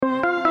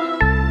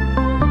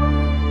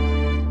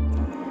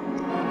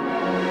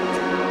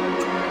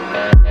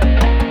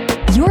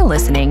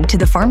listening to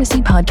the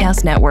Pharmacy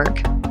Podcast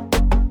Network.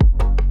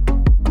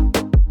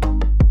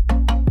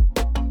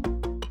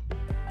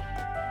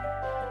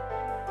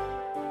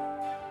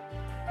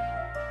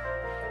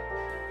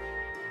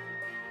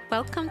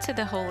 Welcome to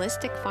the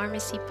Holistic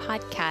Pharmacy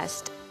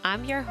Podcast.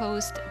 I'm your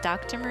host,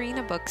 Dr.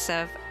 Marina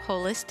Buksov,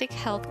 holistic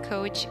health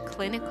coach,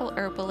 clinical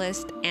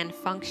herbalist, and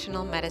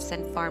functional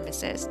medicine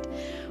pharmacist,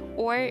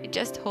 or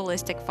just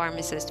holistic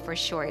pharmacist for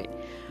short.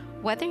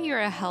 Whether you're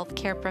a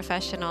healthcare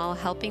professional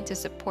helping to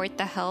support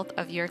the health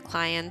of your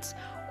clients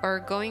or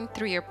going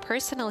through your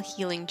personal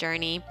healing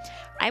journey,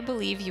 I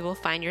believe you will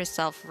find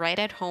yourself right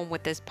at home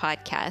with this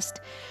podcast.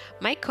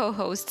 My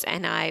co-hosts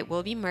and I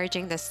will be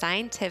merging the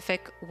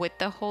scientific with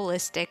the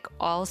holistic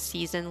all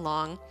season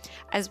long,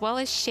 as well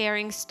as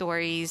sharing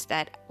stories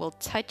that will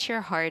touch your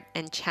heart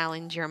and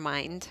challenge your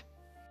mind.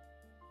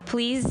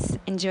 Please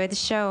enjoy the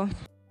show.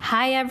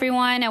 Hi,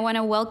 everyone. I want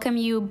to welcome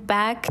you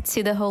back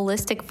to the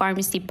Holistic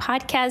Pharmacy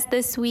Podcast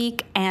this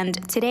week.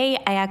 And today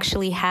I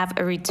actually have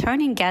a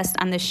returning guest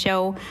on the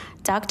show,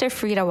 Dr.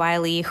 Frida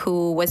Wiley,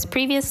 who was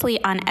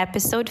previously on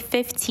episode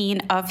 15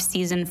 of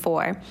season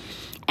 4.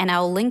 And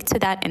I'll link to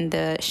that in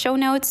the show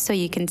notes so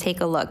you can take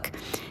a look.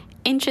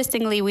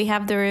 Interestingly, we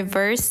have the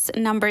reverse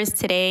numbers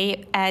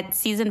today at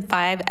season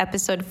 5,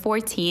 episode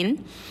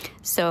 14.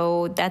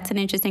 So that's an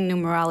interesting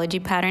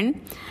numerology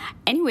pattern.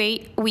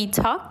 Anyway, we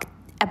talked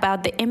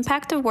about the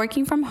impact of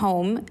working from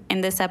home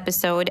in this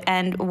episode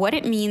and what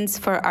it means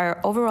for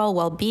our overall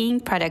well-being,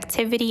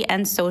 productivity,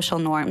 and social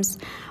norms,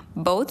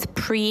 both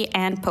pre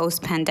and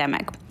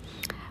post-pandemic.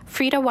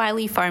 Frida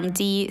Wiley,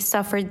 PharmD,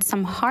 suffered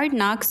some hard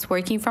knocks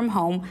working from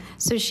home,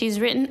 so she's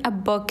written a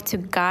book to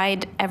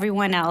guide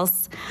everyone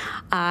else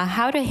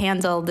how to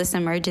handle this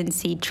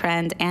emergency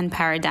trend and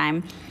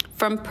paradigm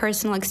from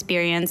personal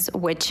experience,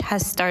 which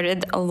has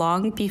started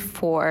long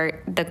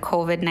before the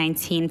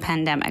COVID-19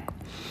 pandemic.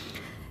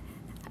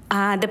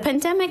 The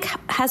pandemic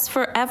has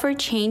forever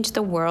changed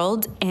the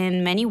world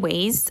in many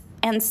ways,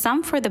 and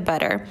some for the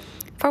better.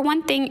 For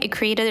one thing, it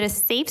created a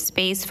safe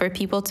space for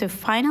people to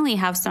finally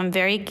have some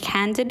very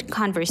candid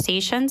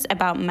conversations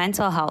about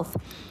mental health.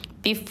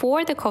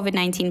 Before the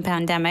COVID-19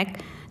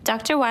 pandemic,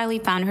 Dr. Wiley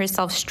found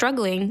herself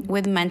struggling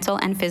with mental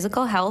and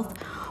physical health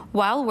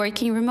while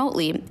working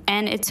remotely,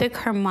 and it took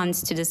her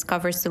months to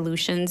discover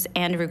solutions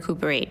and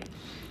recuperate.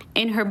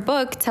 In her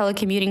book,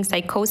 Telecommuting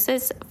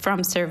Psychosis,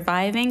 From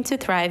Surviving to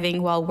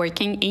Thriving While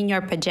Working in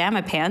Your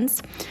Pajama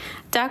Pants,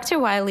 Dr.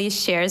 Wiley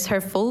shares her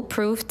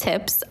foolproof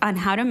tips on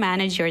how to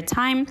manage your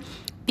time,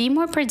 be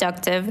more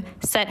productive,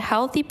 set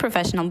healthy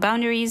professional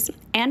boundaries,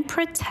 and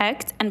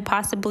protect and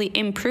possibly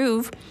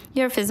improve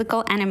your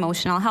physical and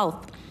emotional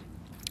health.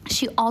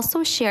 She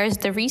also shares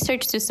the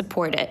research to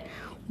support it.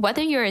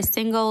 Whether you're a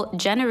single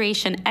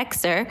Generation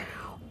Xer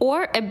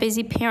or a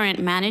busy parent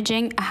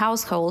managing a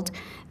household,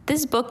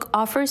 this book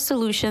offers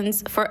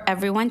solutions for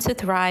everyone to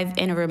thrive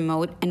in a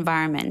remote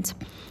environment.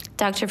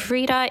 Dr.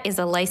 Frida is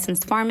a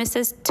licensed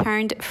pharmacist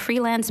turned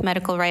freelance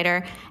medical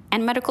writer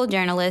and medical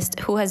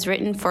journalist who has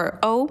written for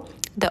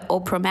the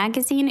Oprah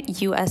Magazine,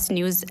 U.S.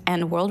 News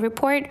and World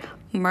Report,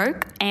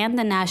 Merck, and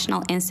the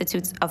National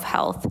Institutes of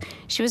Health.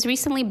 She was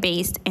recently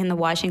based in the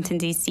Washington,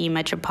 D.C.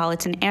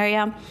 metropolitan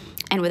area.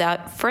 And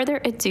without further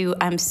ado,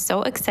 I'm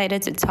so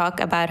excited to talk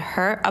about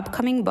her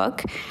upcoming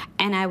book,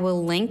 and I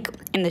will link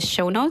in the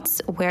show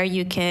notes where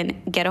you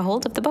can get a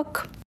hold of the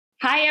book.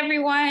 Hi,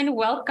 everyone.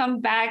 Welcome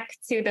back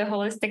to the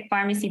Holistic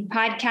Pharmacy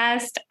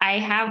Podcast. I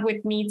have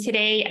with me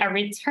today a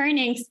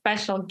returning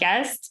special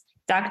guest,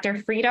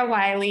 Dr. Frida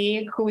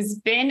Wiley, who's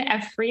been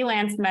a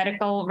freelance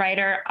medical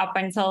writer up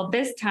until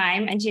this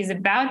time, and she's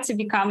about to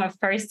become a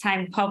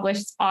first-time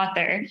published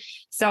author.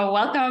 So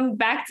welcome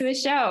back to the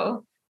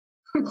show.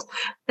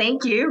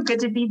 Thank you.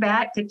 Good to be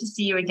back. Good to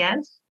see you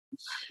again.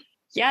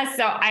 Yeah,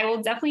 so I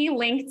will definitely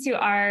link to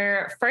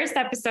our first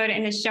episode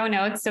in the show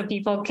notes so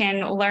people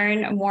can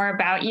learn more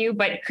about you.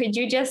 But could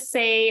you just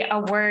say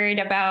a word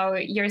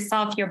about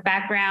yourself, your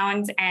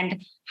background,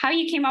 and how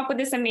you came up with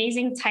this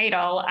amazing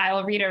title? I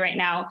will read it right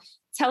now.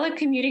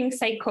 Telecommuting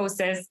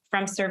Psychosis,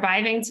 From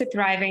Surviving to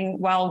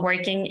Thriving While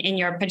Working in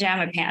Your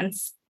Pajama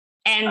Pants.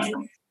 And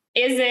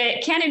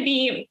can it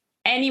be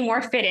any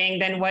more fitting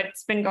than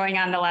what's been going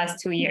on the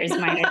last 2 years,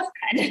 might I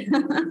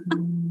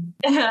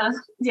add?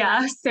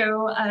 Yeah.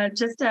 So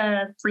just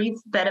a brief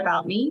bit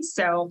about me.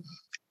 So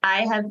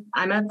I'm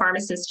a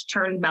pharmacist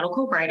turned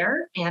medical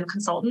writer and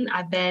consultant.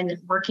 I've been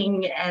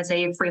working as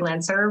a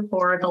freelancer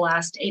for the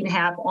last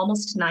 8.5,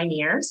 almost 9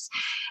 years.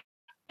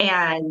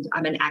 And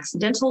I'm an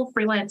accidental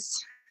freelance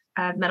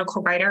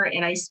medical writer.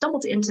 And I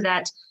stumbled into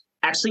that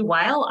actually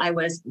while I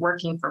was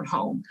working from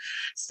home.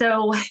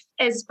 So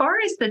as far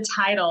as the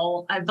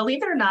title,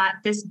 believe it or not,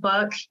 this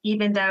book,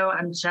 even though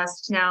I'm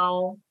just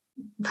now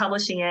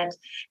publishing it,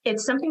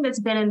 it's something that's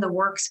been in the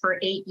works for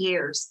 8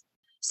 years.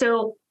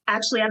 So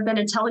actually, I've been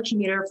a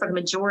telecommuter for the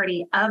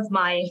majority of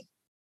my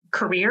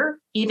career,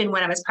 even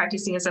when I was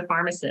practicing as a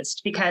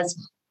pharmacist,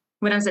 because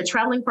when I was a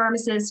traveling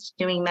pharmacist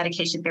doing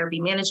medication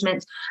therapy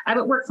management, I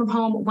would work from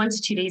home 1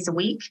 to 2 days a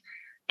week.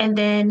 And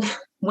then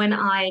when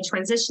I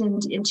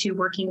transitioned into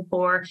working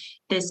for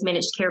this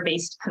managed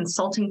care-based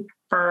consulting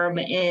firm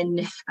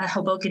in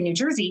Hoboken, New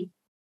Jersey,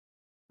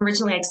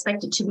 originally I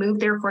expected to move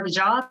there for the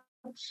job,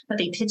 but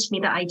they pitched me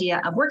the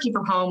idea of working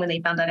from home and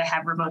they found out I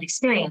have remote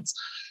experience.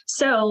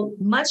 So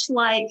much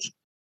like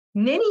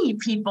many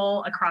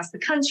people across the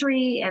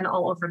country and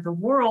all over the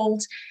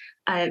world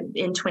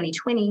in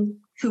 2020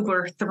 who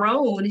were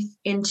thrown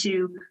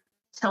into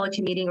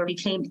telecommuting or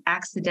became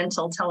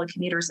accidental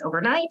telecommuters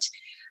overnight,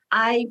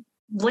 I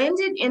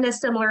landed in a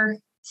similar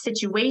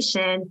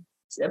situation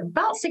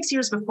about 6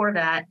 years before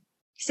that,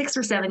 6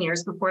 or 7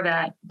 years before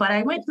that, but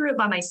I went through it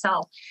by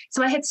myself.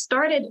 So I had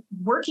started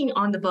working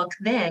on the book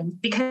then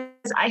because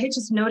I had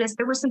just noticed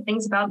there were some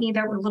things about me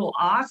that were a little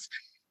off.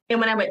 And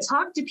when I would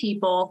talk to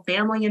people,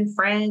 family and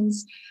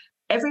friends,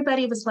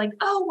 everybody was like,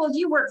 oh, well,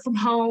 you work from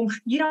home.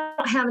 You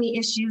don't have any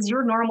issues.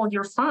 You're normal.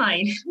 You're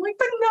fine. I'm like,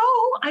 but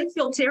no, I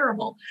feel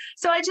terrible.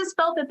 So I just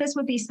felt that this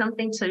would be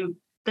something to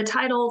the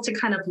title to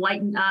kind of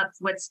lighten up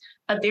what's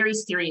a very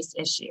serious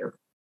issue.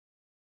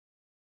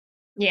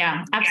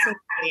 Yeah,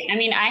 absolutely. I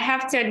mean, I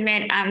have to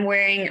admit, I'm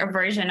wearing a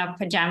version of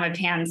pajama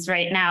pants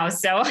right now,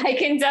 so I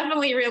can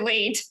definitely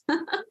relate.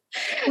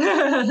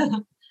 Yeah.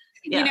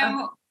 You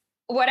know,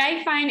 what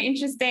I find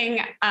interesting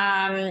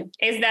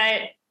is that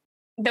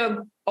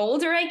the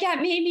older I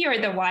get, maybe, or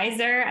the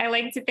wiser I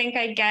like to think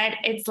I get,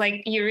 it's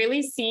like you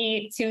really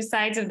see two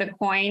sides of the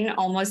coin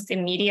almost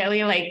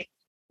immediately. Like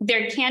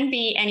there can't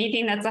be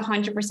anything that's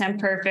 100%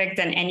 perfect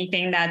and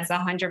anything that's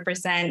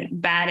 100%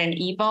 bad and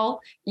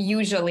evil,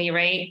 usually,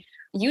 right?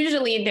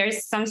 Usually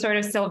there's some sort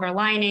of silver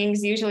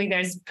linings. Usually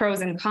there's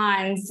pros and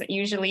cons.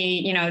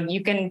 Usually, you know,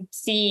 you can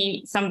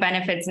see some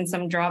benefits and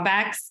some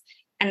drawbacks.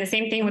 And the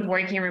same thing with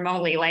working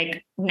remotely.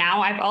 Like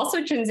now I've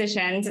also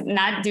transitioned,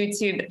 not due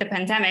to the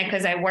pandemic,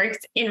 because I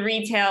worked in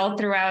retail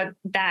throughout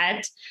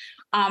that.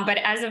 But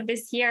as of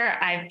this year,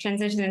 I've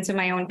transitioned into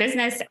my own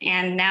business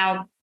and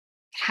now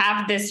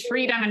have this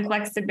freedom and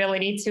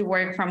flexibility to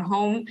work from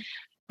home.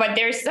 But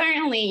there's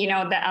certainly, you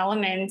know, the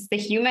elements, the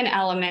human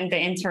element, the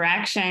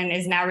interaction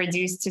is now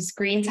reduced to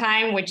screen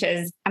time, which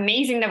is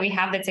amazing that we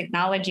have the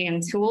technology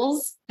and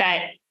tools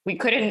that we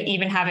couldn't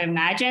even have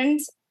imagined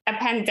a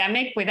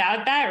pandemic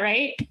without that,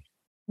 right?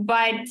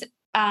 But,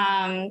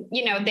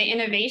 you know, the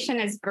innovation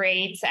is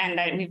great and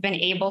that we've been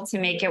able to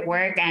make it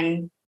work.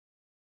 And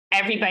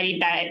everybody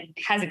that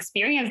has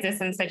experienced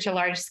this in such a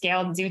large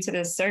scale due to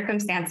the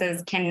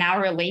circumstances can now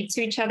relate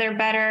to each other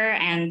better.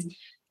 And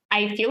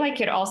I feel like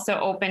it also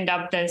opened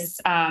up this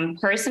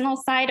personal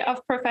side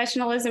of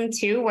professionalism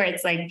too, where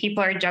it's like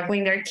people are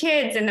juggling their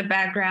kids in the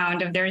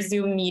background of their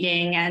Zoom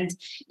meeting. And,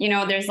 you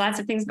know, there's lots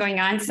of things going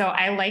on. So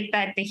I like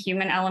that the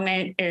human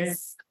element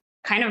is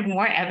kind of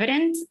more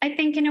evident, I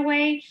think, in a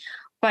way,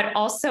 but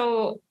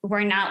also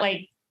we're not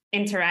like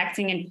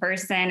interacting in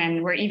person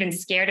and we're even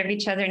scared of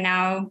each other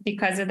now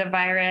because of the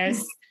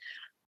virus.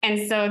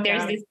 And so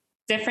there's this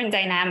different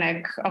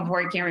dynamic of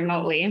working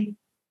remotely.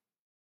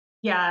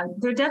 Yeah,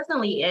 there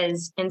definitely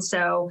is. And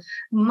so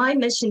my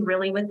mission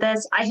really with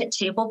this, I had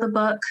tabled the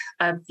book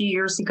a few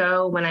years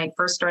ago when I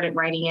first started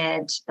writing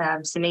it.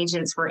 Some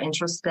agents were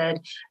interested,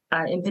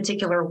 in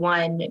particular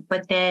one,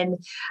 but then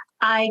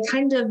I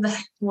kind of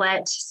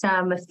let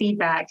some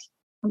feedback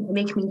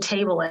make me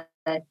table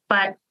it.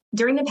 But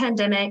during the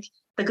pandemic,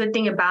 the good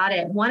thing about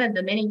it, one of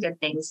the many good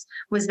things,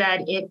 was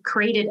that it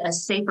created a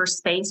safer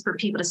space for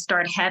people to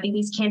start having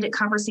these candid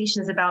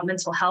conversations about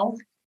mental health.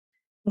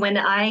 When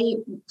I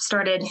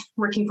started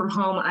working from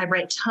home, I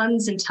read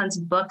tons and tons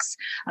of books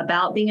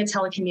about being a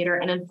telecommuter.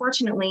 And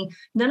unfortunately,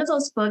 none of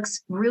those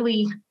books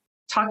really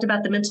talked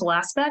about the mental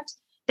aspect.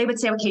 They would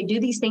say, okay, do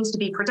these things to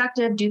be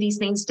productive, do these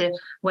things to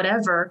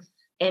whatever,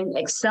 and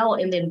excel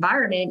in the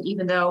environment,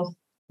 even though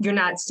you're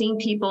not seeing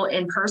people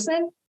in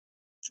person.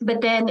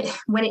 But then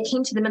when it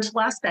came to the mental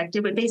aspect,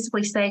 it would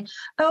basically say,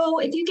 oh,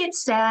 if you get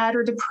sad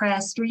or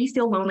depressed or you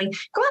feel lonely,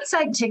 go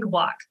outside and take a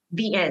walk,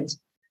 the end.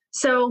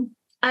 So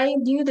I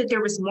knew that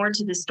there was more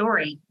to the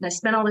story. And I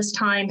spent all this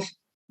time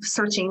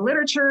searching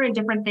literature and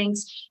different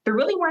things. There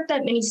really weren't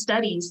that many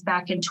studies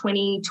back in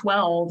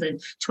 2012 and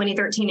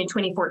 2013 and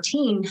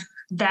 2014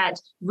 that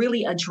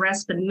really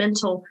addressed the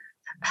mental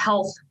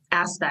health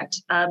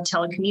aspect of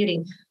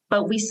telecommuting.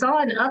 But we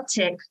saw an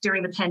uptick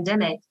during the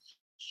pandemic.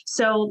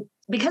 So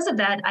because of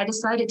that, I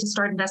decided to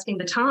start investing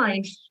the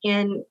time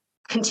in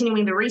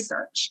continuing the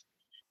research.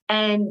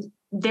 And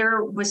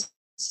there was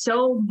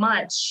so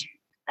much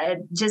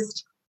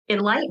just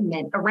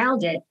enlightenment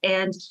around it.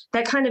 And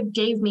that kind of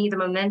gave me the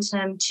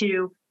momentum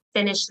to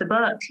finish the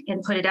book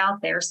and put it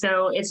out there.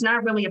 So it's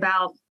not really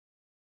about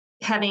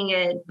having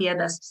it be a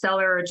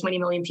bestseller or 20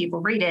 million people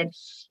read it.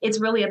 It's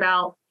really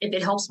about if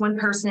it helps one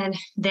person,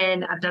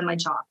 then I've done my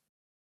job.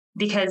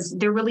 Because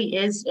there really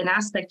is an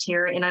aspect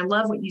here. And I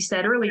love what you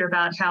said earlier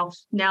about how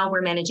now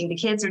we're managing the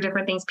kids or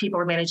different things. People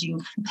are managing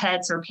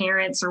pets or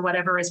parents or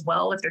whatever as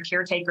well, if they're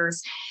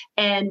caretakers.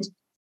 And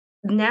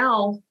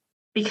now,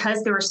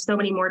 because there are so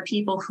many more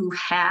people who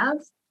have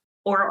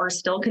or are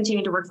still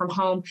continuing to work from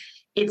home,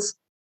 it's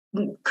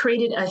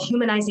created a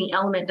humanizing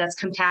element that's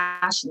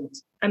compassionate.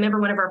 I remember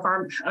one of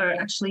our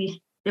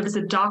actually, it was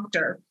a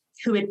doctor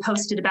who had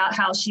posted about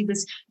how she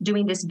was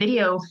doing this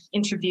video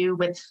interview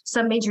with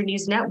some major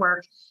news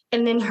network.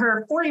 And then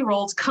her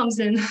 4-year-old comes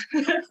in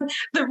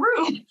the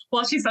room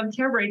while she's on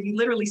camera, and you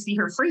literally see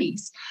her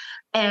freeze.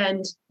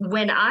 And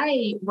when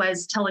I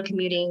was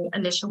telecommuting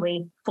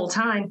initially full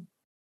time,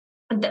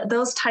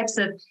 those types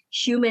of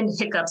human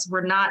hiccups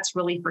were not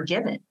really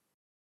forgiven.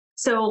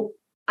 So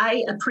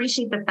I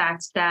appreciate the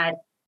fact that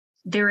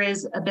there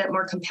is a bit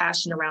more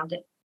compassion around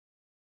it.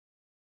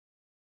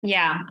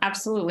 Yeah,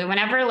 absolutely.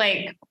 Whenever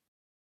like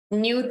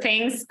new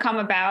things come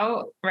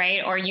about,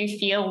 right? Or you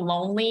feel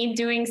lonely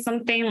doing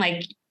something,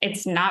 like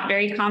it's not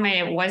very common.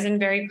 It wasn't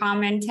very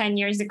common 10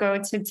 years ago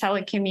to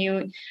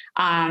telecommute.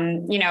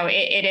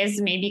 It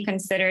is maybe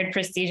considered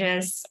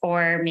prestigious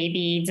or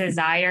maybe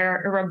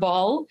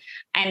desirable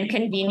and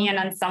convenient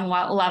on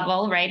somewhat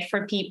level, right?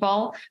 For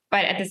people.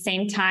 But at the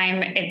same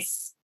time,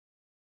 it's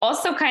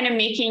also kind of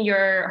making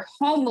your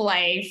home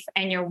life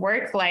and your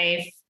work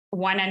life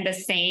one and the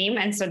same.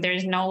 And so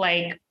there's no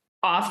like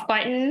off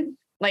button.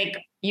 Like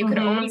you could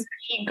always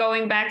be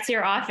going back to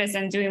your office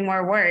and doing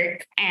more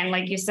work. And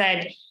like you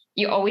said,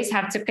 you always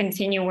have to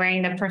continue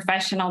wearing the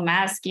professional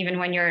mask, even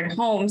when you're at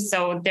home.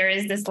 So there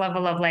is this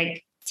level of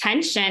like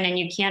tension, and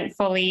you can't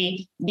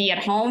fully be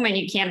at home and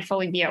you can't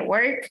fully be at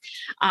work,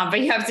 but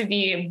you have to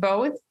be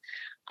both.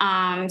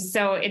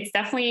 So it's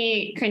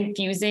definitely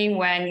confusing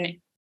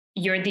when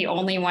you're the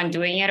only one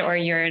doing it, or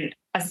you're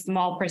a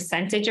small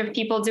percentage of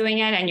people doing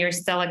it, and you're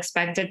still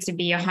expected to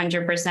be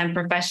 100%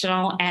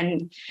 professional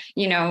and,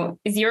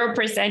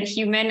 0%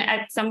 human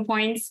at some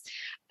points.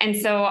 And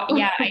so,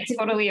 yeah, I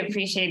totally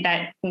appreciate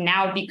that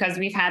now, because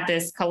we've had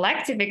this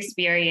collective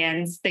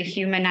experience, the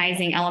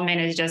humanizing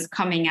element is just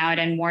coming out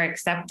and more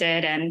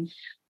accepted. And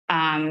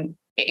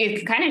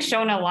it's kind of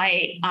shown a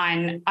light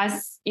on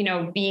us,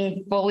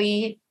 being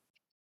fully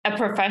a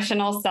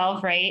professional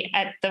self, right,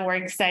 at the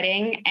work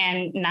setting,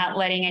 and not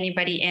letting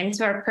anybody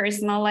into our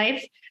personal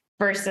life,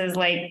 versus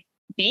like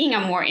being a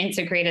more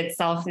integrated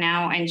self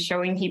now and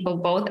showing people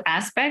both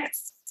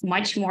aspects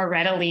much more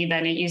readily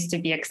than it used to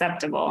be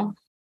acceptable.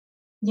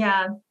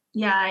 Yeah.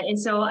 And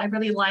so I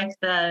really like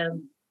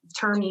the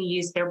term you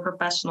used there,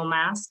 professional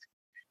mask,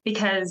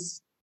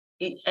 because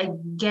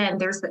again,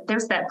 there's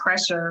that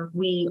pressure.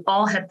 We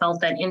all have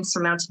felt that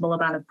insurmountable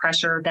amount of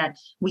pressure that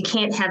we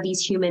can't have these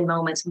human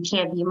moments. We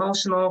can't be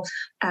emotional.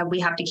 We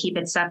have to keep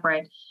it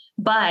separate.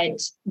 But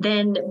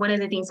then one of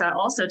the things I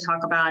also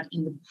talk about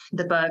in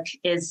the book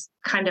is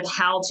kind of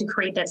how to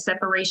create that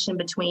separation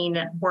between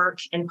work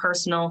and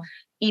personal,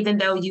 even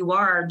though you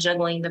are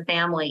juggling the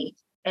family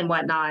and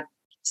whatnot.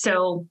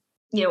 So,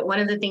 one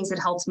of the things that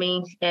helps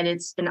me, and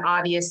it's an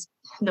obvious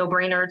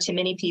no-brainer to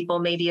many people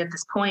maybe at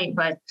this point,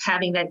 but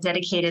having that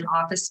dedicated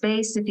office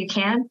space if you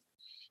can.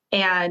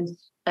 And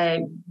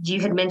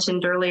you had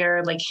mentioned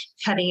earlier, like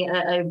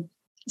having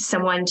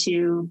someone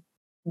to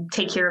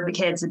take care of the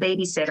kids, a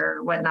babysitter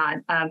or whatnot.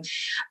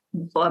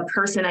 A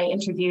person I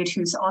interviewed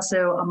who's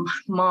also a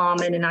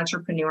mom and an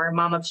entrepreneur,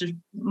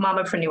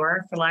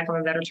 mamapreneur, for lack of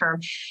a better term,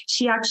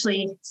 she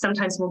actually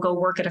sometimes will go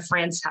work at a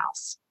friend's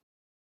house.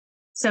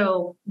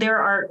 So there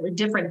are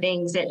different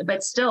things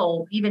but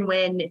still, even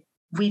when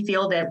we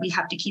feel that we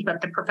have to keep up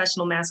the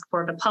professional mask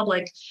for the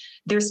public,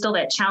 there's still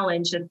that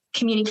challenge of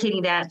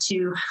communicating that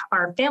to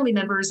our family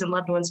members and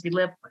loved ones we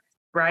live with,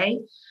 right?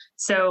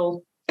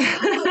 So,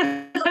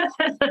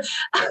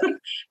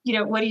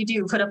 what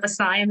do? Put up a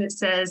sign that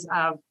says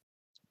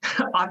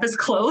office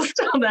closed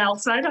on the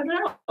outside of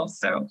the house.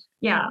 So,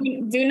 yeah.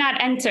 Do not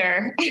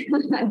enter.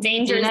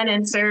 Dangerous. Do not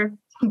enter.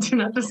 Do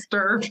not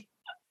disturb.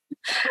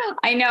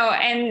 I know.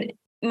 And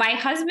my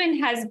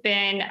husband has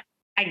been,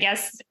 I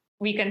guess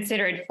we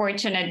consider it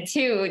fortunate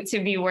too,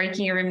 to be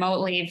working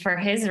remotely for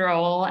his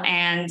role.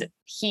 And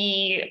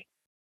we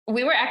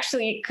were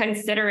actually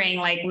considering,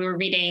 like, we were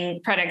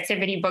reading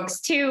productivity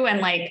books too, and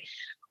like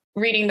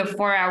reading the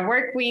 4-hour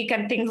work week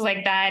and things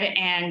like that.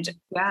 And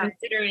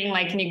considering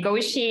like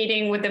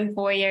negotiating with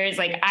employers,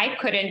 like I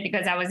couldn't,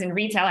 because I was in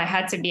retail, I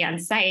had to be on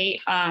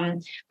site.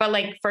 But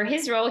like for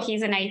his role,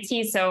 he's in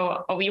IT.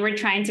 So we were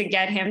trying to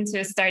get him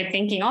to start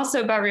thinking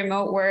also about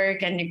remote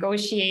work and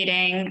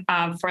negotiating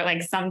for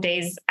like some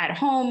days at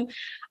home.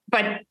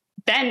 But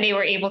then they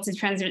were able to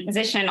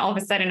transition all of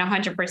a sudden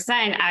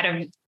 100% out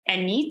of a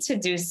need to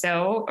do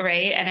so,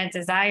 right? And a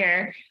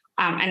desire.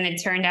 And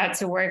it turned out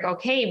to work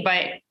okay.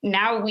 But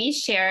now we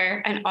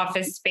share an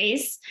office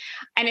space,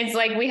 and it's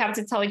like we have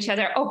to tell each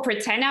other, oh,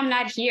 pretend I'm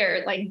not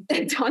here. Like,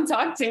 don't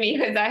talk to me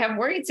because I have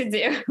work to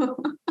do.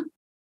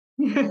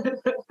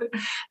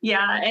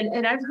 Yeah.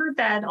 And I've heard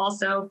that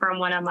also from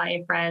one of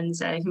my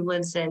friends who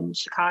lives in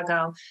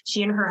Chicago.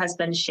 She and her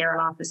husband share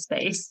an office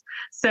space.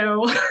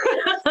 So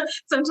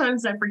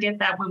sometimes I forget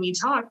that when we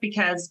talk,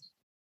 because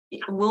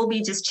we'll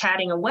be just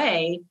chatting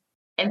away,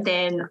 and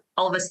then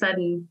all of a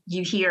sudden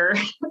you hear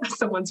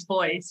someone's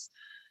voice.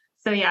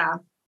 So yeah,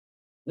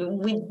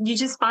 you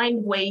just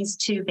find ways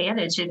to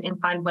manage it and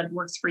find what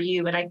works for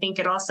you. And I think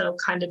it also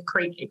kind of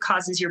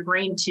causes your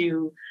brain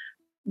to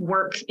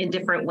work in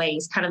different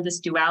ways, kind of this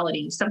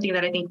duality, something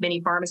that I think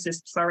many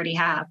pharmacists already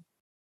have.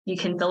 You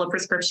can fill a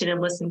prescription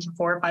and listen to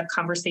 4 or 5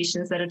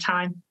 conversations at a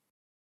time.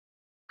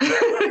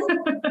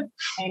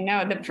 I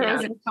know the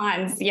pros and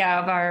cons,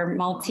 of our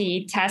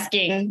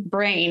multitasking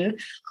brain.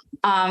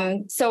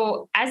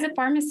 So as a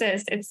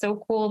pharmacist, it's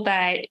so cool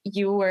that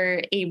you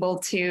were able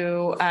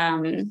to,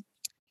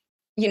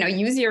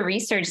 use your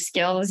research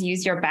skills,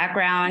 use your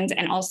background,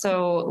 and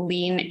also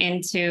lean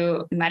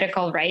into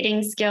medical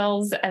writing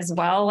skills as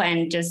well,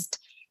 and just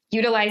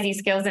utilize these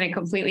skills in a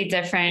completely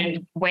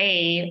different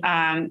way.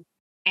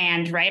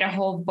 And write a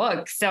whole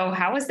book. So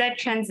how was that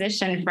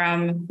transition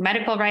from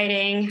medical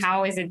writing?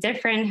 How is it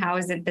different? How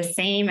is it the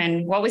same?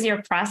 And what was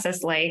your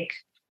process like?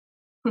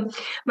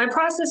 My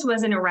process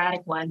was an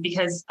erratic one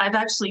because I've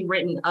actually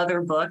written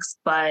other books,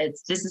 but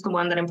this is the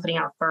one that I'm putting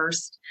out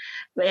first.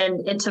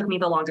 And it took me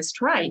the longest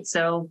to write.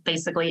 So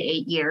basically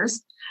 8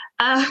 years.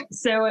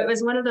 So it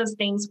was one of those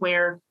things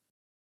where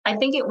I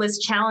think it was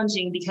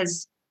challenging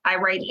because I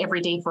write every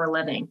day for a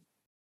living.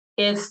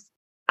 If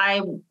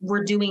I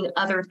were doing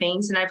other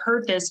things, and I've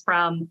heard this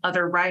from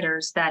other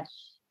writers, that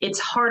it's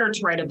harder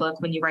to write a book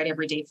when you write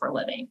every day for a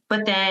living.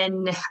 But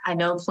then I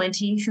know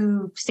plenty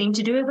who seem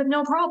to do it with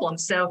no problem.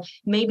 So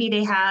maybe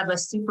they have a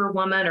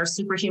superwoman or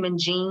superhuman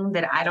gene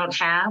that I don't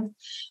have.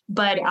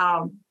 But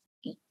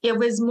it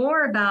was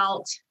more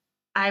about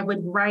I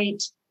would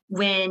write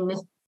when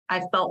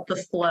I felt the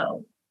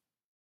flow.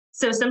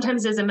 So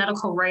sometimes as a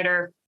medical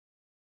writer,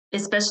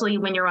 especially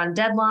when you're on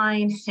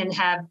deadline and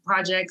have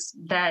projects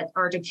that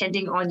are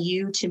depending on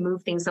you to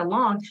move things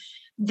along,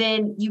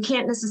 then you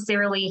can't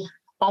necessarily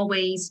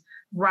always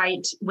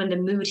write when the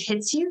mood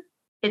hits you.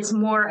 It's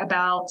more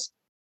about,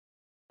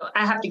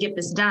 I have to get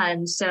this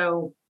done.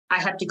 So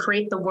I have to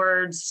create the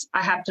words,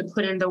 I have to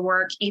put in the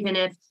work, even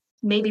if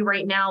maybe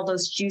right now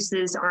those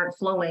juices aren't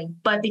flowing.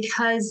 But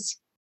because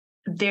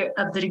of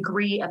the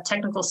degree of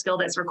technical skill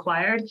that's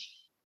required,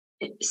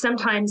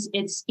 sometimes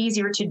it's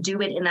easier to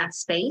do it in that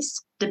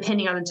space,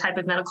 depending on the type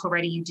of medical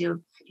writing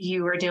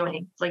you are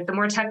doing. Like the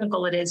more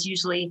technical it is,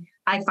 usually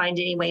I find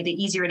anyway, the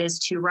easier it is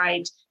to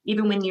write,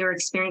 even when you're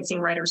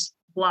experiencing writer's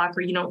block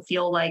or you don't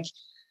feel like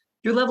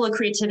your level of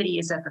creativity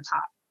is at the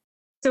top.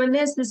 So in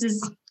this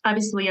is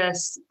obviously a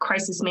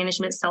crisis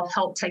management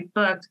self-help type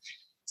book.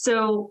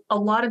 So a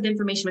lot of the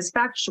information was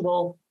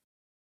factual,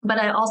 but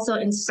I also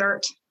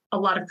insert a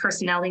lot of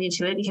personality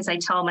into it because I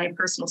tell my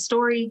personal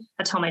story,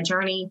 I tell my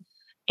journey,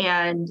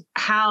 and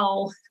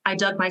how I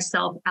dug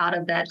myself out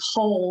of that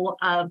hole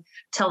of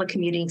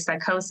telecommuting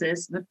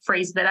psychosis, the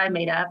phrase that I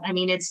made up. I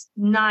mean, it's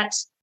not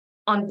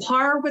on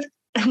par with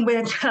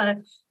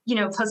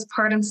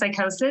postpartum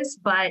psychosis,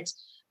 but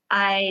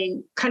I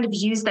kind of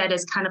use that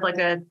as kind of like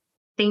a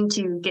thing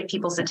to get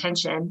people's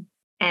attention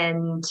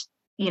and,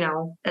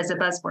 as a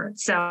buzzword.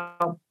 So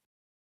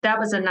that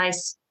was a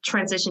nice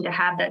transition to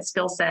have that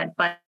skill set,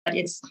 but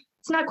it's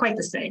not quite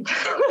the same.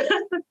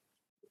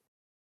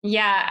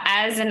 Yeah,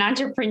 as an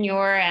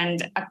entrepreneur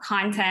and a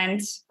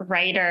content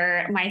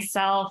writer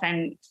myself,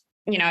 and,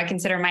 I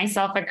consider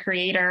myself a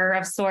creator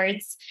of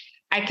sorts,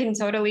 I can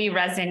totally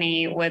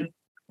resonate with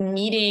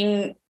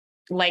needing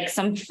like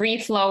some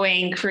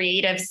free-flowing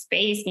creative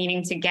space,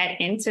 needing to get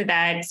into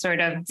that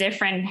sort of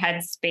different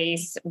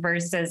headspace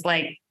versus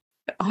like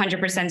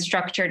 100%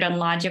 structured and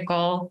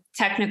logical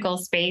technical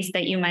space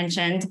that you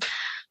mentioned.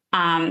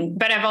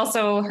 But I've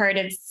also heard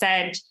it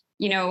said,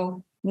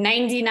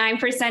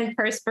 99%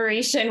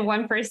 perspiration,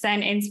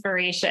 1%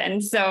 inspiration.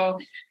 So,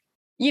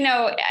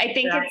 I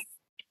think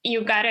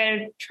you got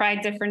to try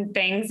different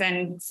things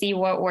and see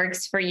what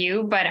works for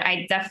you. But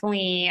I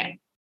definitely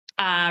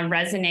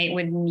resonate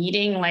with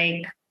needing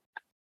like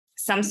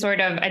some sort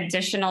of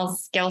additional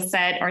skill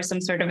set or some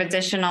sort of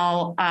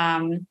additional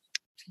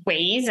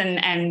ways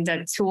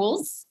and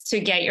tools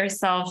to get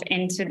yourself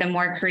into the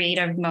more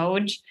creative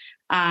mode.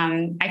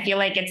 I feel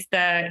like it's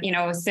the,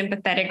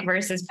 sympathetic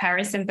versus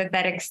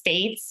parasympathetic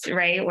states,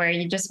 right? Where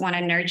you just want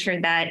to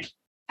nurture that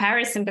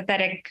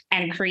parasympathetic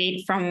and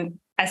create from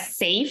a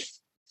safe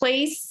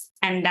place.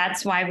 And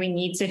that's why we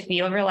need to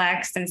feel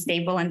relaxed and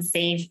stable and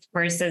safe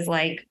versus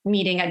like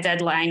meeting a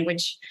deadline,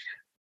 which,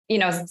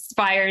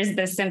 fires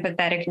the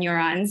sympathetic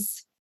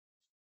neurons.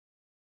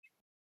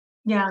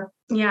 Yeah.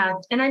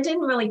 And I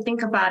didn't really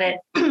think about it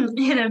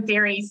in a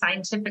very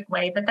scientific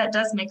way, but that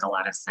does make a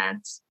lot of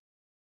sense.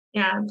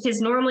 Yeah,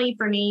 because normally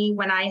for me,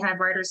 when I have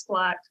writer's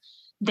block,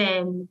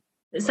 then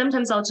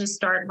sometimes I'll just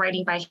start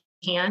writing by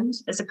hand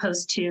as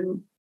opposed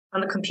to on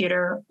the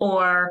computer,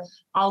 or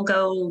I'll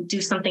go do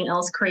something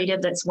else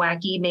creative that's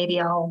wacky. Maybe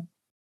I'll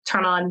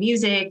turn on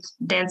music,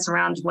 dance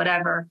around,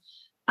 whatever,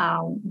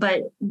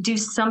 but do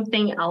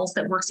something else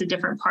that works a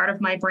different part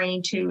of my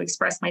brain to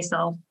express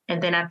myself.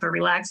 And then after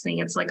relaxing,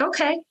 it's like,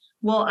 okay,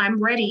 well,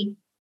 I'm ready.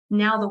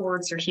 Now the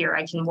words are here.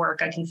 I can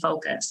work. I can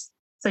focus.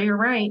 So you're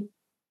right.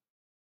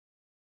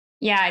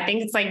 Yeah, I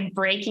think it's like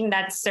breaking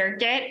that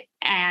circuit.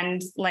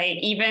 And like,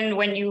 even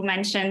when you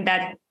mentioned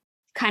that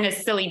kind of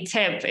silly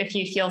tip. If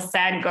you feel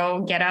sad,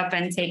 go get up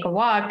and take a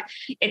walk.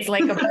 It's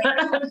like a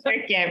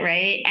circuit,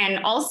 right?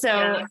 And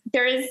also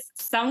there is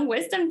some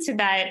wisdom to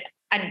that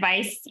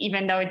advice,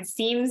 even though it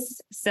seems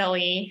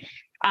silly.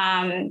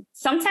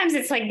 Sometimes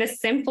it's like the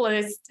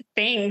simplest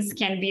things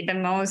can be the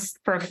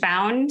most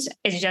profound.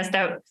 It's just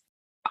that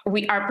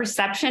our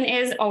perception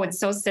is, oh, it's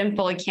so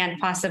simple, it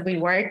can't possibly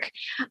work.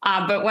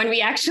 But when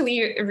we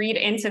actually read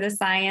into the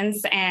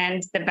science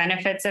and the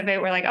benefits of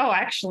it, we're like, oh,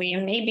 actually,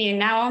 maybe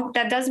now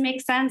that does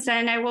make sense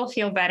and I will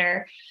feel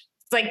better.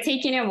 It's like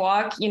taking a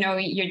walk,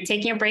 you're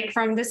taking a break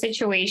from the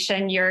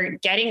situation, you're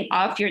getting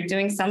up, you're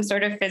doing some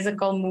sort of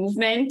physical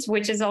movement,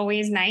 which is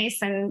always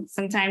nice and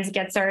sometimes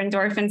gets our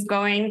endorphins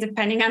going,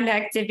 depending on the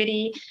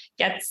activity,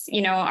 gets,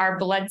 our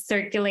blood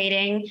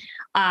circulating.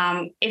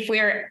 If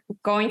we're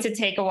going to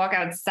take a walk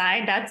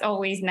outside, that's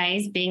always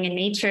nice, being in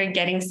nature,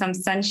 getting some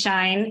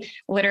sunshine,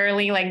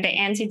 literally like the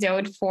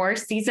antidote for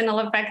seasonal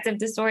affective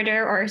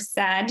disorder, or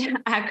SAD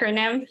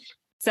acronym.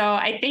 So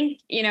I think,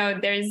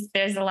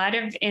 there's a lot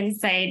of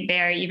insight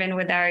there, even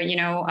with our,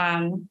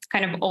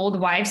 kind of old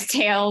wives'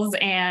 tales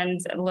and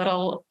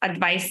little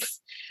advice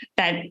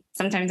that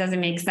sometimes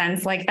doesn't make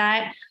sense like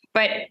that.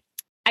 But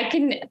I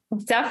can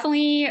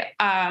definitely,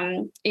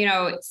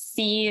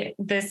 see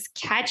this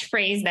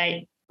catchphrase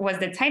that was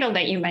the title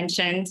that you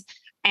mentioned.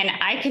 And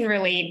I can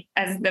relate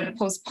as the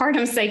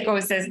postpartum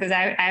psychosis, because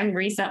I'm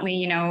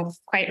recently,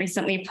 quite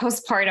recently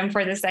postpartum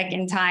for the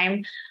second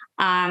time.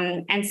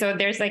 And so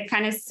there's like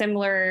kind of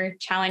similar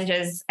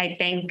challenges, I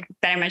think,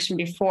 that I mentioned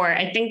before.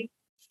 I think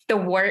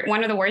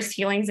one of the worst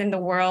feelings in the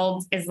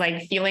world is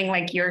like feeling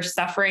like you're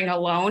suffering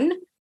alone,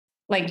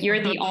 like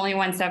you're the only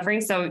one suffering.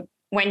 So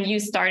when you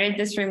started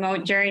this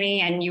remote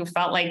journey and you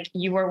felt like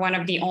you were one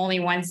of the only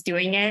ones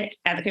doing it,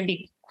 that can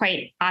be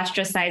quite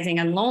ostracizing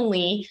and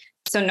lonely.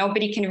 So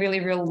nobody can really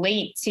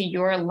relate to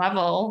your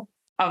level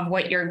of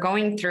what you're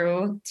going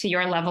through, to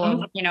your level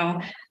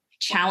of,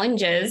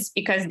 challenges,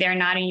 because they're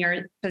not in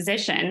your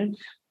position.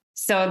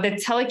 So the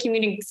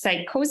telecommuting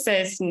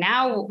psychosis,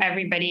 now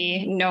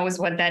everybody knows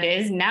what that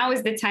is. Now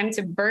is the time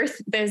to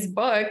birth this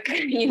book,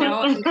 and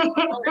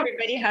tell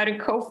everybody how to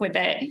cope with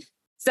it.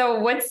 So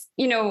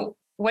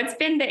what's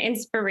been the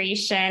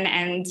inspiration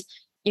and,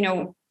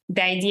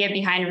 the idea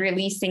behind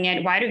releasing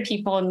it? Why do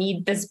people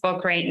need this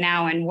book right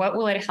now? And what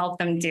will it help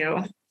them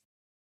do?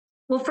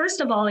 Well,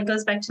 first of all, it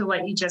goes back to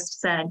what you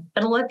just said.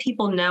 It'll let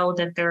people know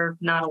that they're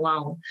not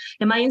alone.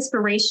 And my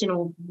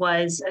inspiration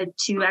was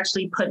to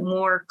actually put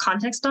more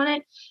context on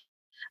it.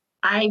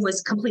 I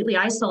was completely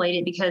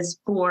isolated because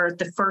for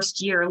the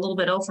first year, a little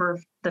bit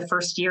over the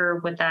first year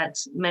with that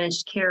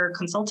managed care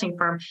consulting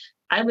firm,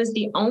 I was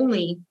the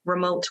only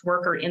remote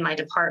worker in my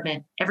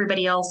department.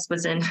 Everybody else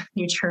was in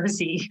New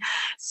Jersey.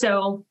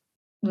 So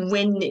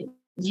when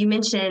you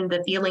mentioned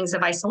the feelings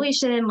of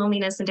isolation,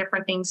 loneliness, and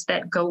different things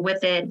that go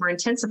with it were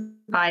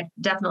intensified,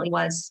 definitely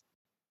was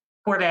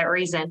for that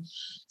reason.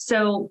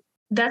 So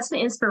that's the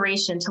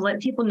inspiration, to let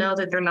people know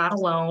that they're not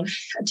alone,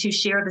 to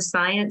share the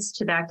science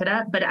to back it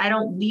up. But I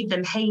don't leave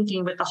them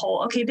hanging with the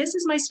whole, okay, this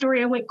is my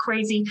story, I went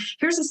crazy.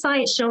 Here's the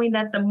science showing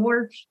that the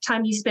more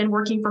time you spend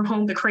working from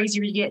home, the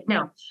crazier you get.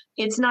 No,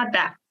 it's not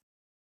that.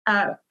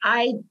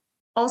 I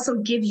also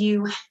give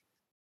you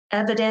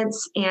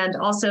evidence and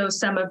also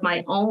some of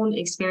my own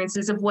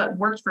experiences of what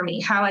worked for me,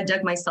 how I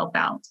dug myself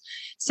out.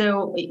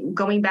 So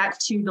going back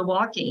to the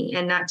walking,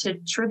 and not to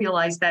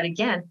trivialize that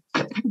again,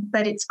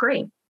 but it's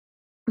great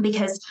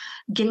because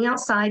getting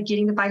outside,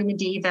 getting the vitamin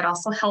D, that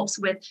also helps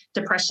with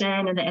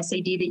depression and the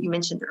SAD that you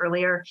mentioned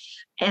earlier.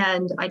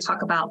 And I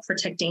talk about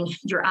protecting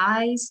your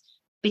eyes,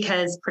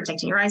 because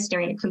protecting your eyes,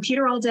 staring at a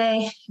computer all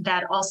day,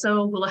 that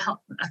also will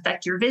help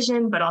affect your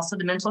vision, but also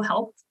the mental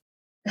health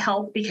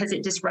because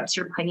it disrupts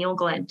your pineal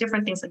gland,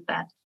 different things like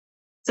that.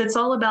 So it's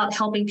all about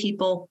helping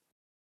people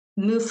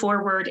move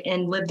forward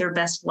and live their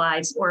best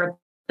lives, or a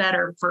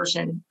better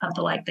version of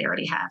the life they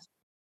already have.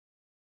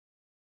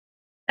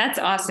 That's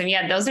awesome.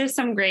 Yeah, those are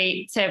some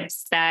great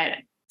tips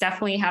that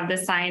definitely have the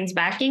science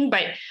backing,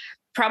 but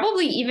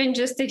probably even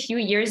just a few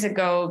years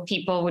ago,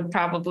 people would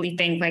probably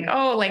think like,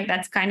 oh, like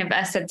that's kind of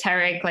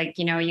esoteric. Like,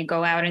 you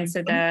go out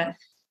into the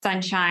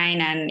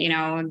sunshine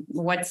and,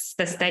 what's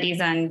the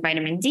studies on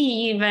vitamin D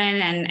even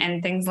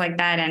and things like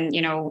that. And,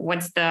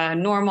 what's the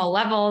normal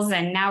levels.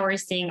 And now we're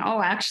seeing,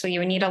 oh, actually,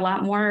 we need a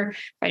lot more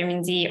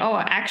vitamin D. Oh,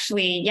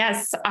 actually,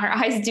 yes, our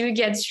eyes do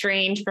get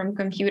strained from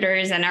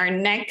computers, and our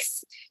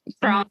necks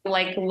from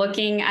like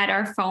looking at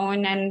our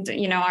phone and,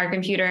 our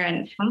computer,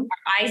 and our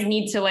eyes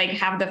need to like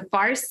have the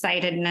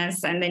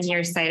farsightedness and the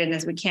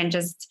nearsightedness. We can't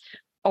just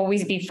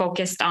always be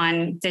focused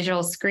on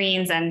digital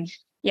screens. And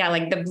yeah,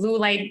 like the blue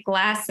light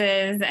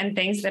glasses and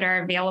things that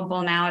are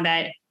available now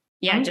that,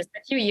 just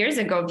a few years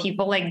ago,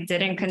 people like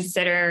didn't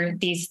consider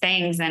these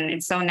things. And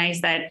it's so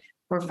nice that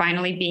we're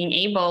finally being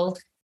able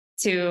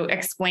to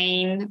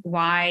explain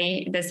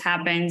why this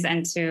happens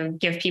and to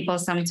give people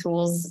some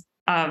tools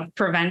of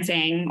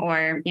preventing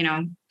or,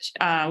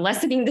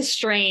 lessening the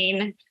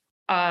strain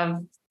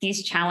of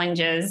these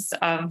challenges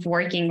of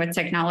working with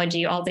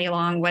technology all day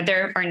long,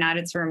 whether or not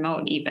it's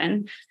remote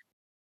even.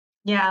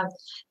 Yeah,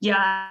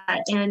 yeah.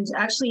 And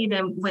actually,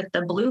 even with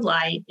the blue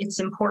light, it's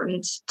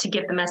important to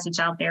get the message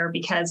out there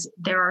because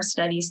there are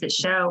studies that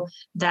show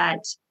that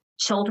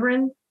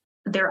children,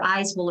 their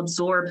eyes will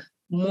absorb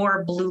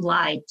more blue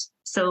light.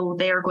 So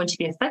they are going to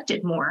be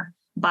affected more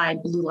by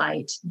blue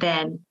light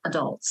than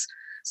adults.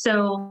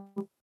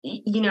 So,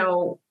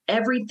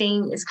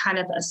 everything is kind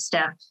of a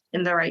step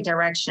in the right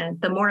direction.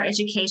 The more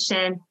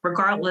education,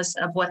 regardless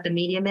of what the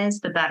medium is,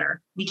 the better.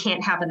 We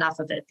can't have enough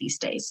of it these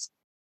days.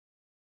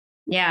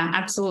 Yeah,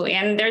 absolutely.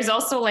 And there's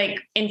also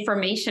like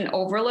information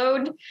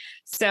overload.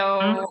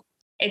 So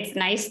it's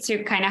nice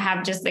to kind of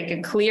have just like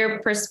a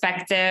clear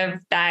perspective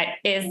that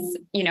is,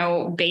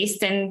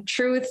 based in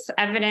truth,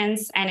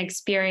 evidence, and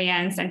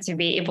experience, and to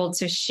be able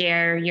to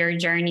share your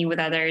journey with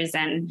others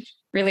and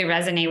really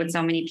resonate with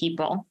so many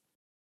people.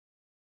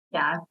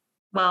 Yeah.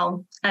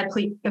 Well, I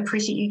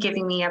appreciate you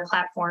giving me a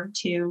platform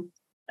to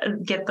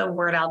get the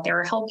word out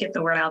there, help get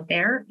the word out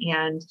there.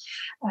 And,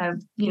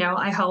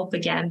 I hope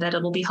again that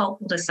it'll be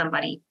helpful to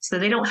somebody so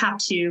they don't have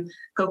to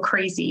go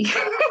crazy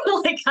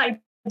like I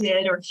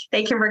did, or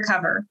they can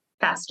recover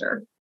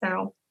faster.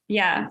 So.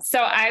 Yeah. So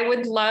I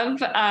would love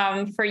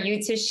for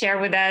you to share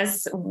with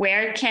us,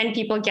 where can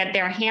people get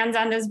their hands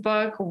on this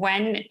book?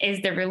 When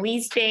is the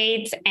release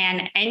date?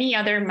 And any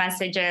other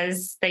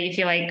messages that you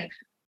feel like,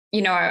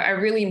 are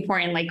really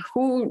important, like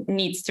who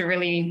needs to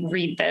really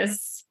read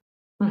this?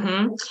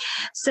 Mm-hmm.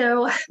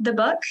 So the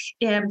book,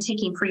 I'm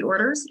taking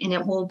pre-orders and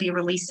it will be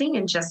releasing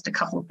in just a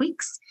couple of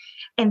weeks.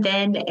 And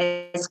then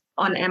it's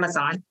on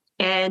Amazon.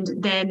 And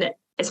then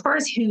as far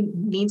as who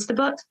needs the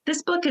book,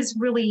 this book is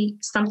really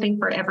something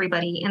for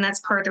everybody. And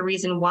that's part of the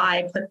reason why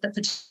I put the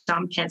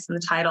pajama pants in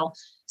the title.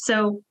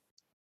 So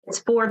it's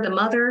for the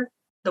mother,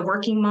 the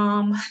working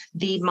mom,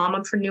 the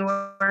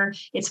mompreneur.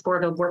 It's for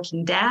the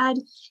working dad.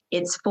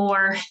 It's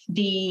for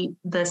the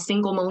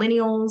single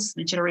millennials,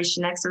 the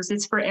Generation Xers.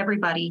 It's for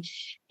everybody.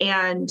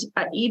 And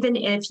even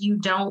if you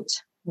don't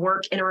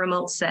work in a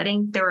remote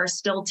setting, there are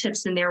still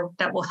tips in there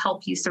that will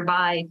help you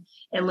survive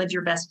and live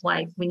your best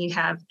life when you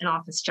have an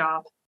office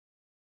job.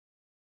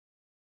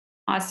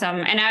 Awesome.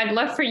 And I'd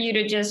love for you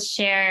to just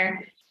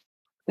share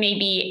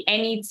maybe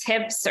any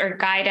tips or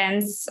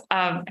guidance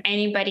of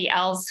anybody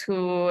else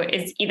who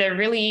is either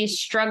really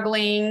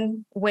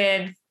struggling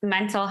with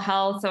mental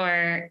health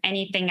or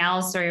anything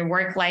else, or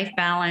work-life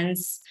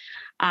balance.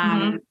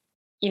 Where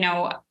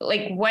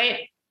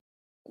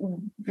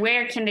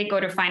can they go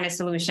to find a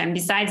solution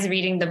besides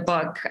reading the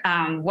book?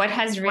 What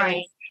has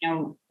really,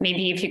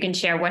 maybe if you can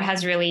share, what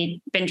has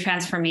really been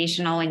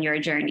transformational in your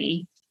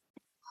journey?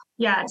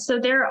 Yeah, so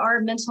there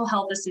are mental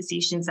health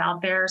associations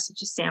out there,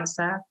 such as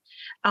SAMHSA,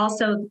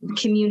 also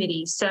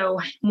community. So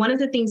one of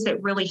the things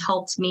that really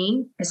helped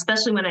me,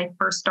 especially when I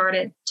first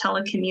started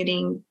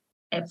telecommuting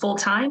at full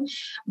time,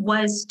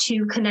 was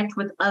to connect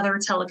with other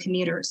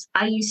telecommuters.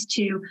 I used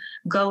to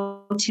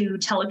go to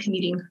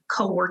telecommuting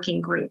co-working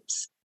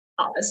groups.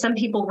 Some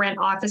people rent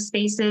office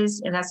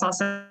spaces, and that's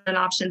also an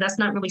option. That's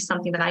not really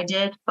something that I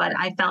did, but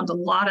I found a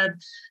lot of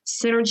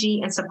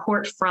synergy and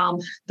support from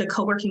the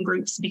co-working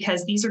groups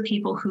because these are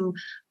people who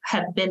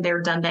have been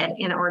there, done that,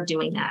 and are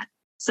doing that.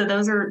 So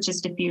those are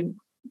just a few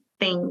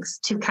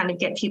things to kind of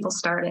get people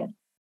started.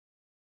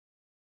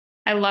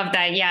 I love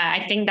that. Yeah,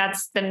 I think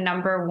that's the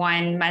number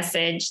one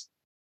message,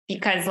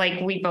 because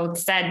like we both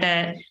said,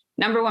 the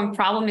number one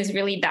problem is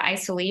really the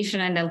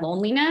isolation and the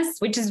loneliness,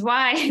 which is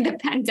why the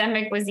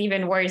pandemic was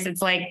even worse.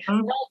 It's like,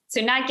 well,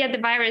 to not get the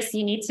virus,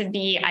 you need to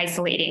be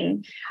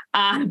isolating.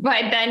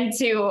 But then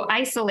to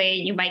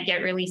isolate, you might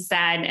get really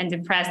sad and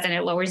depressed, and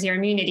it lowers your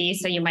immunity.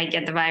 So you might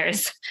get the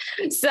virus.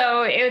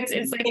 So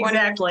it's like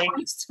exactly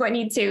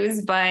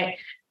 22s. But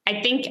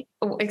I think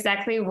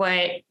exactly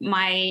what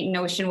my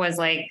notion was,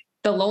 like,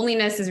 the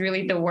loneliness is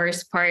really the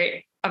worst part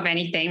of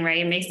anything, right?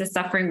 It makes the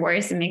suffering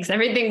worse. It makes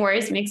everything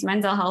worse. It makes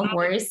mental health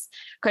worse,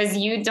 because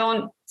you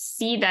don't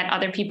see that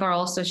other people are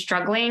also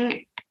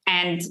struggling,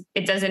 and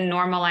it doesn't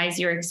normalize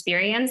your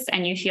experience.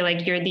 And you feel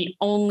like you're the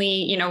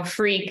only,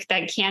 freak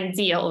that can't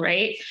deal,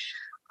 right?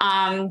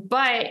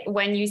 But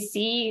when you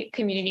see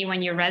community,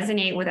 when you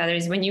resonate with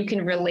others, when you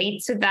can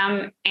relate to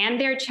them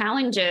and their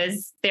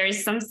challenges,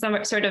 there's some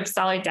sort of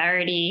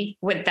solidarity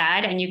with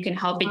that, and you can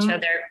help each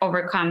other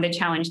overcome the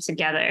challenge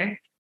together.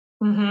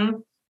 Mm-hmm.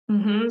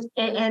 Mm-hmm.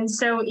 And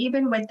so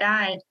even with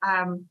that,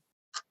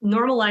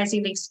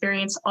 normalizing the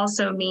experience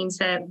also means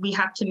that we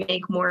have to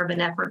make more of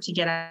an effort to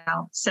get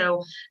out.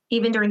 So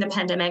even during the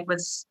pandemic,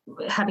 with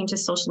having to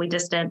socially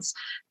distance,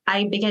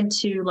 I began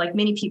to, like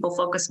many people,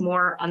 focus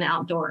more on the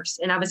outdoors.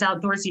 And I was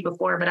outdoorsy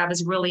before, but I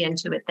was really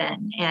into it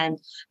then. And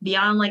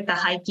beyond like the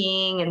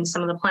hiking and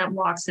some of the plant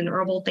walks and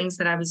herbal things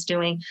that I was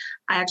doing,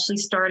 I actually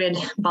started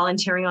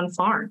volunteering on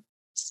farms.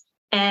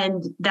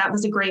 And that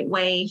was a great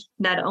way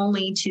not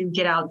only to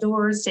get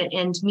outdoors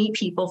and meet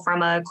people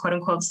from a quote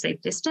unquote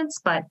safe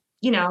distance, but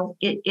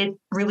it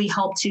really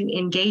helped to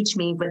engage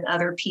me with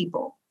other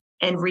people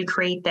and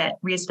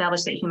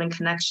reestablish that human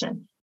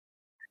connection.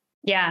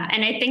 Yeah.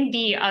 And I think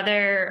the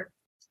other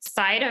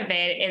side of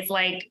it is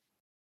like,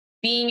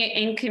 being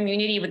in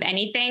community with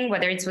anything,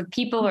 whether it's with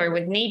people or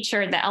with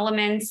nature, the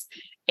elements,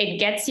 it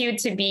gets you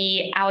to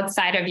be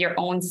outside of your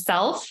own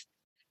self.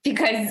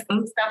 Because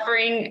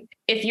suffering,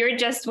 if you're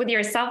just with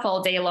yourself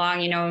all day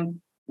long,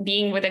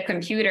 being with a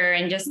computer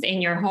and just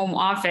in your home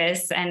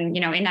office and,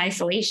 in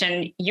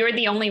isolation, you're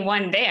the only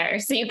one there.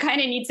 So you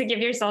kind of need to give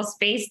yourself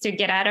space to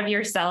get out of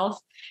yourself,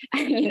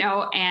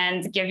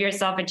 and give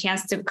yourself a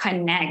chance to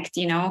connect,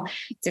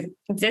 to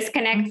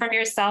disconnect from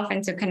yourself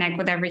and to connect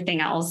with everything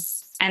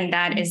else. And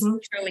that is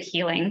truly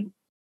healing.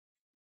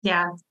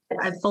 Yeah,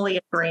 I fully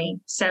agree.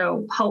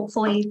 So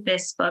hopefully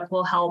this book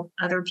will help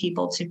other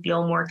people to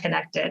feel more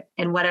connected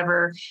in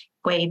whatever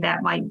way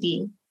that might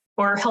be,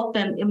 or help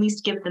them, at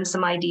least give them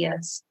some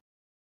ideas.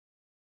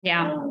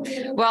 Yeah.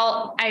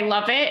 Well, I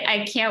love it.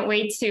 I can't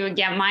wait to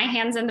get my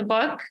hands on the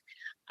book.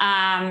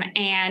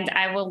 And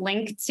I will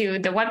link to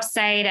the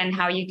website and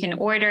how you can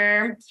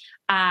order.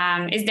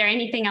 Is there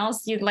anything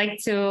else you'd like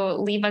to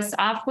leave us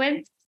off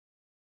with?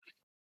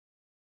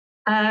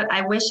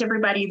 I wish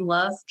everybody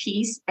love,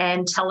 peace,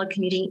 and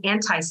telecommuting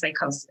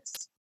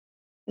anti-psychosis.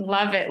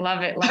 Love it,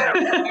 love it, love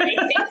it. All right,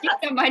 thank you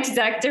so much,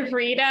 Dr.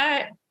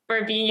 Frida,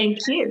 for being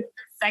here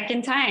the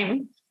second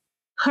time.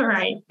 All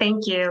right.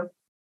 Thank you.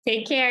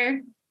 Take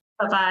care.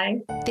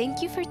 Bye-bye.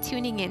 Thank you for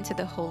tuning in to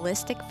the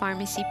Holistic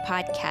Pharmacy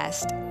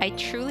Podcast. I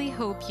truly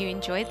hope you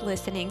enjoyed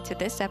listening to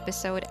this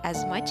episode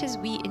as much as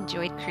we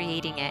enjoyed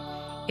creating it.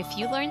 If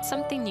you learned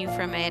something new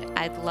from it,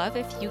 I'd love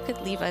if you could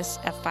leave us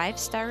a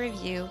 5-star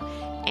review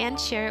and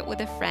share it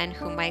with a friend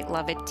who might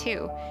love it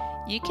too.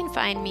 You can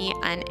find me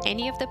on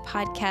any of the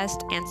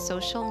podcast and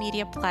social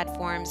media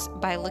platforms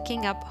by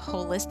looking up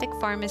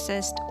Holistic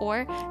Pharmacist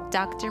or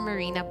Dr.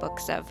 Marina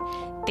Buksov.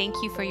 Thank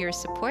you for your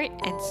support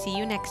and see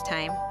you next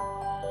time.